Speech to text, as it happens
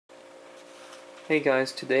Hey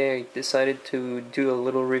guys, today I decided to do a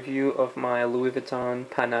little review of my Louis Vuitton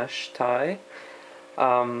Panache tie.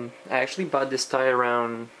 I actually bought this tie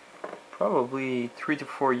around probably 3 to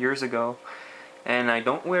 4 years ago, and I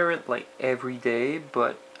don't wear it like every day,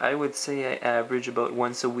 but I would say I average about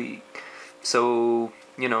once a week. So,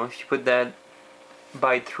 if you put that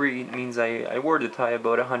by three, it means I wore the tie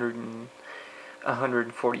about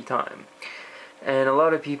 140 times. And a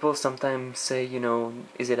lot of people sometimes say,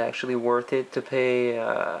 is it actually worth it to pay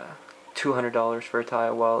 $200 for a tie?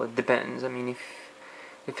 Well, it depends. I mean,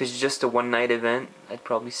 if it's just a one night event, I'd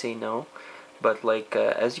probably say no. But like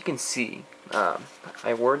as you can see,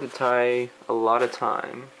 I wore the tie a lot of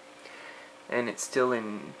time, and it's still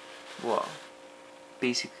in, well,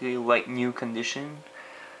 basically like new condition.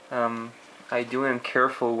 Um, I do am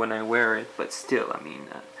careful when I wear it, but still, I mean,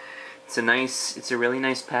 it's a really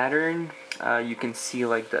nice pattern. You can see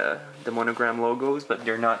like the monogram logos, but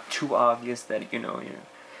they're not too obvious that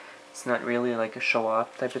it's not really like a show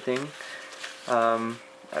off type of thing.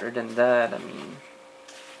 Other than that, I mean,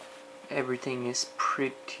 everything is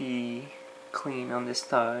pretty clean on this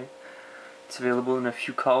tie. It's available in a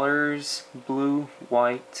few colors: blue,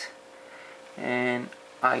 white, and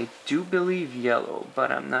I do believe yellow,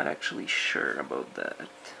 but I'm not actually sure about that.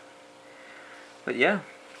 But yeah,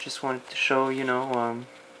 just wanted to show,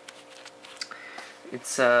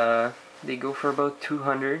 it's they go for about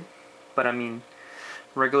 200, but I mean,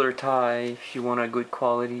 regular tie, if you want a good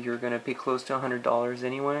quality, you're gonna pay close to $100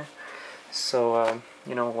 anyway. So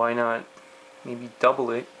why not maybe double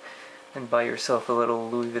it and buy yourself a little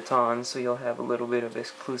Louis Vuitton, so you'll have a little bit of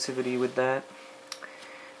exclusivity with that.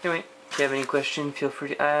 Anyway, if you have any question, feel free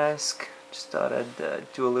to ask. Just thought I'd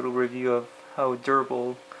do a little review of how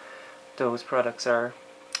durable those products are.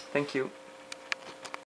 Thank you.